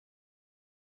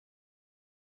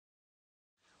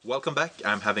Welcome back.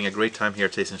 I'm having a great time here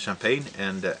tasting champagne,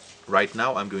 and right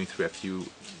now I'm going through a few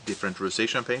different rosé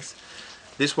champagnes.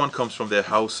 This one comes from the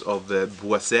house of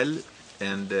Boizel,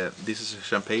 and this is a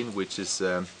champagne which is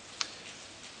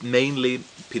mainly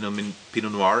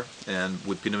Pinot Noir, and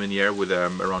with Pinot Meunier with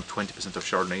around 20% of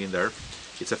Chardonnay in there.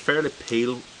 It's a fairly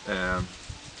pale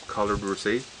colored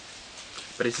rosé,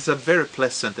 but it is a very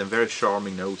pleasant and very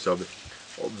charming notes of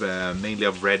mainly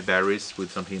of red berries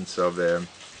with some hints of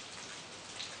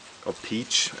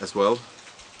peach as well,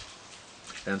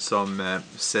 and some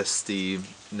zesty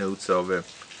notes of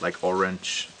like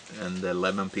orange and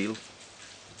lemon peel.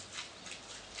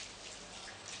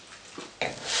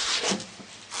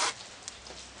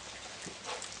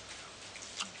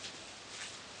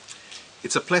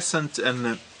 It's a pleasant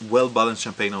and well-balanced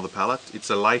champagne on the palate. It's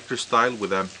a lighter style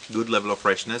with a good level of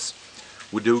freshness.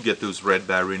 We do get those red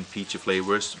berry and peachy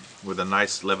flavors with a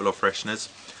nice level of freshness.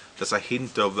 There's a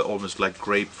hint of almost like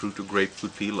grapefruit or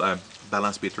grapefruit peel,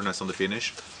 balanced bitterness on the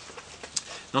finish.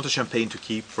 Not a champagne to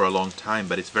keep for a long time,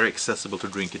 but it's very accessible to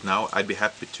drink it now. I'd be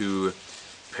happy to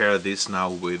pair this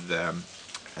now with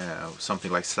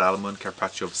something like salmon,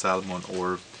 carpaccio of salmon,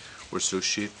 or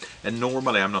sushi. And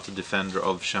normally I'm not a defender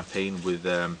of champagne with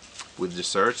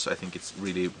desserts. I think it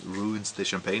really ruins the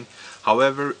champagne.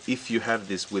 However, if you have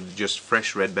this with just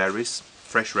fresh red berries,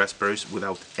 fresh raspberries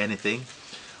without anything,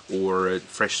 or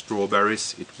fresh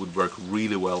strawberries, it would work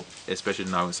really well, especially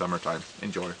now in summertime.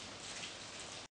 Enjoy!